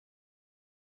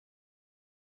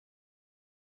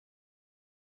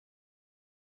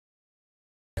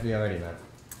Yeah, already, man.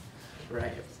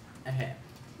 Right. Okay.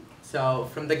 So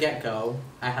from the get-go,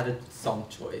 I had a song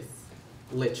choice.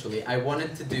 Literally, I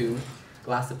wanted to do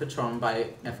Glass of Patron by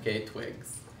FKA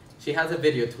Twigs. She has a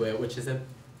video to it, which is a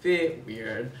bit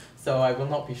weird, so I will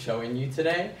not be showing you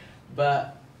today,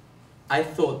 but I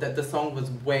thought that the song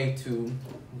was way too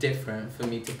different for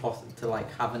me to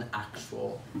like have an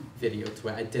actual video to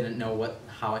it. I didn't know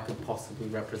how I could possibly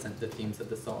represent the themes of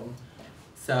the song.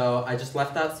 So I just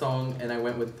left that song and I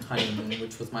went with Honeymoon,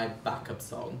 which was my backup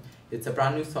song. It's a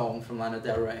brand new song from Lana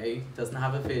Del Rey, doesn't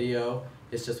have a video,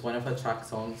 it's just one of her track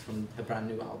songs from her brand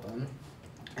new album.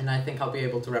 And I think I'll be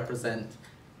able to represent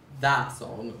that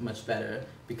song much better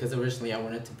because originally I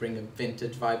wanted to bring a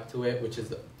vintage vibe to it, which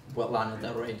is what Lana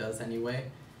Del Rey does anyway.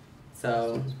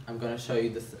 So I'm going to show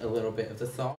you a little bit of the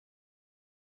song.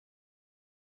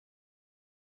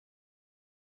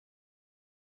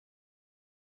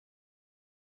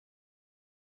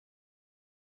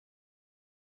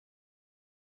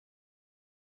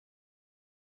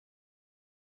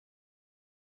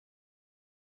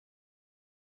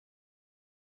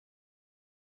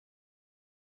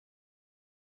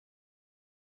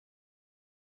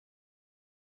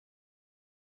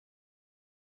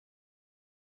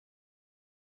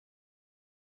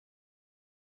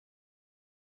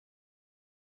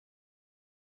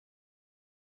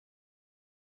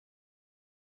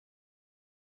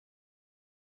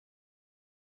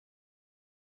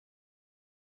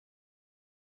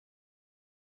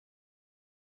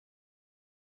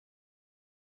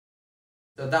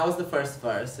 So that was the first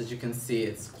verse. As you can see,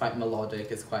 it's quite melodic,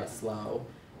 it's quite slow,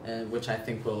 which I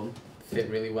think will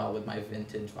fit really well with my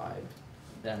vintage vibe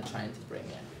that I'm trying to bring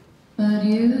in.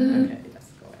 Okay,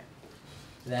 let's go in.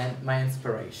 Then my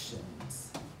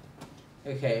inspirations.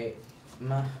 Okay,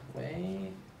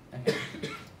 okay.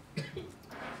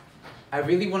 I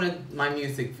really wanted my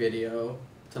music video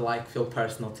to like feel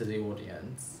personal to the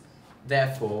audience.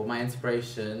 Therefore, my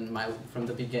inspiration, from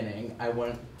the beginning, I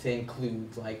wanted to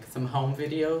include like some home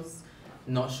videos.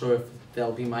 Not sure if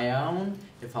they'll be my own,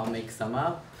 if I'll make some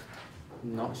up,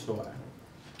 not sure.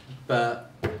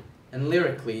 And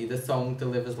lyrically, the song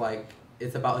delivers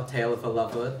it's about a tale of a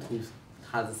lover who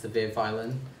has a severe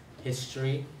violent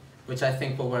history, which I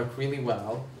think will work really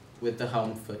well with the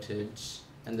home footage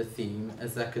and the theme,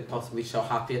 as that could possibly show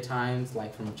happier times,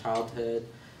 like from childhood,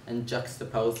 and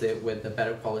juxtapose it with a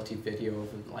better quality video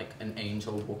of like an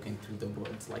angel walking through the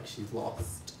woods like she's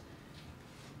lost.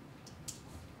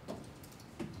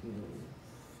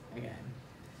 Again.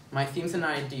 My themes and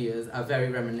ideas are very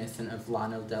reminiscent of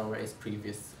Lana Del Rey's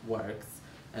previous works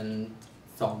and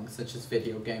songs such as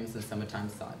Video Games and Summertime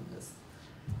Sadness.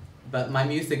 But my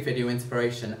music video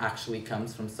inspiration actually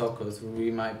comes from Soko's We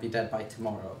Might Be Dead by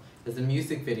Tomorrow. As the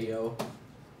music video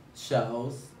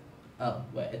shows, oh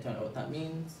wait, I don't know what that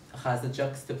means, has a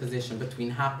juxtaposition between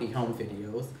happy home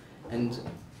videos and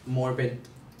morbid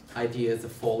ideas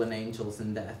of fallen angels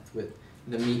and death, with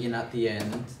the meeting at the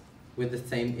end with the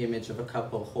same image of a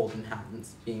couple holding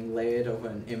hands being layered over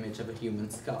an image of a human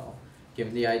skull,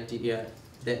 giving the idea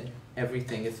that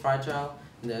everything is fragile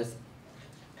and there's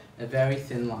a very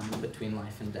thin line between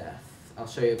life and death. I'll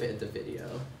show you a bit of the video.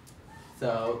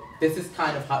 So this is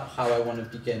kind of how I want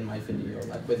to begin my video,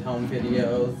 like with home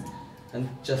videos, and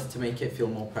just to make it feel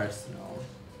more personal.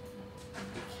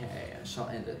 Okay, I shall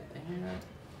end it there.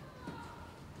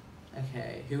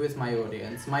 Okay, who is my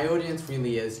audience? My audience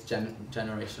really is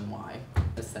Generation Y,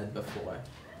 as said before.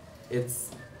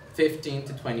 It's 15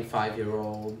 to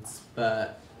 25-year-olds,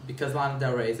 but because Lana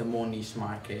Del Rey is a more niche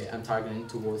market, I'm targeting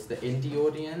towards the indie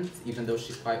audience, even though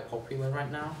she's quite popular right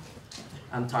now.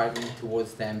 I'm targeting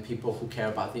towards them, people who care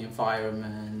about the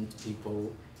environment,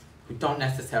 people who don't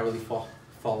necessarily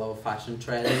follow fashion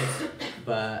trends,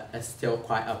 but are still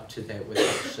quite up to date with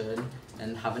fashion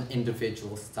and have an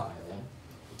individual style.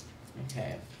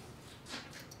 Okay.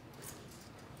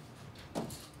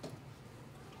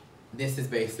 This is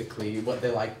basically what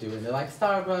they like doing. They like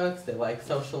Starbucks, they like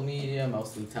social media,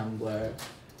 mostly Tumblr.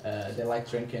 They like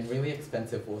drinking really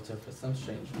expensive water for some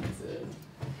strange reason.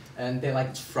 And they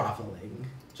like traveling,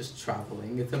 just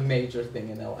traveling. It's a major thing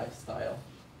in their lifestyle.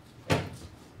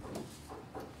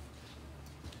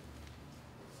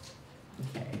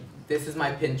 Okay, this is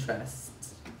my Pinterest.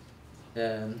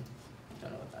 Don't know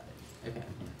what that is. Okay,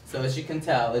 so as you can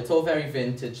tell, it's all very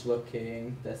vintage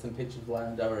looking. There's some pictures of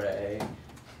Lana Del Rey,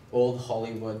 old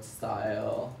Hollywood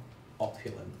style,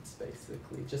 opulence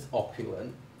basically, just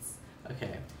opulence.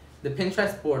 Okay, the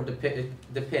Pinterest board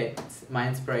depicts my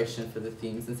inspiration for the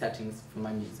themes and settings for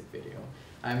my music video.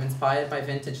 I'm inspired by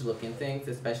vintage looking things,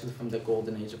 especially from the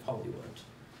golden age of Hollywood.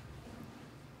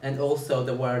 And also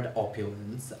the word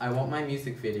opulence. I want my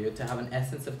music video to have an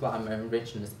essence of glamour and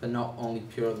richness, but not only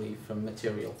purely from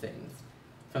material things.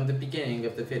 From the beginning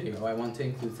of the video, I want to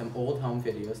include some old home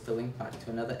videos to link back to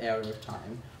another era of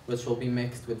time, which will be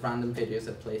mixed with random videos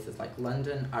of places like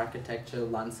London, architecture,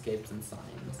 landscapes, and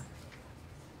signs.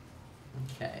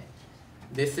 Okay.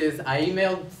 I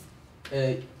emailed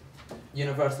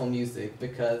Universal Music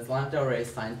because Lana Del Rey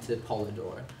is signed to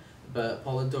Polydor, but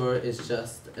Polydor is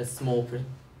just a small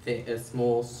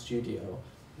studio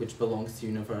which belongs to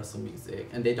Universal Music,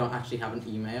 and they don't actually have an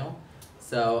email,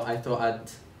 so I thought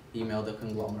I'd email the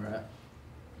conglomerate.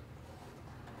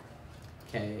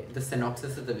 Okay, the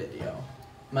synopsis of the video.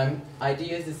 My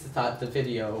idea is to start the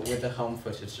video with the home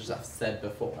footage, as I've said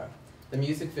before. The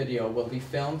music video will be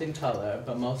filmed in color,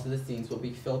 but most of the scenes will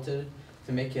be filtered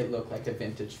to make it look like a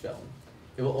vintage film.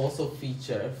 It will also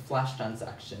feature flash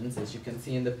transactions, as you can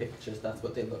see in the pictures, that's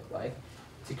what they look like,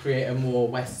 to create a more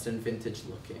Western vintage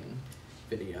looking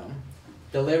video.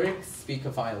 The lyrics speak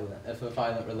of a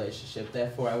violent relationship,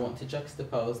 therefore I want to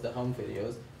juxtapose the home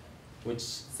videos, which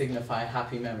signify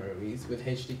happy memories, with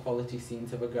HD quality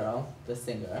scenes of a girl, the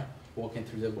singer, walking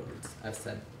through the woods. I've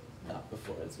said that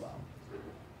before as well.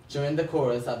 During the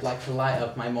chorus, I'd like to light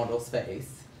up my model's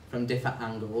face from different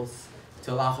angles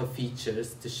to allow her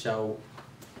features to show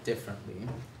differently.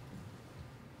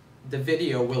 The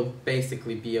video will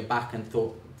basically be a back and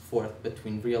forth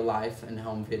between real life and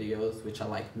home videos, which are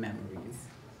like memories.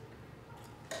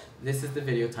 This is the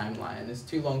video timeline. It's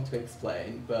too long to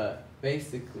explain, but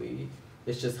basically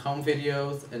it's just home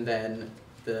videos and then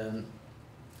the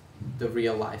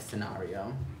real life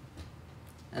scenario.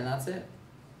 And that's it.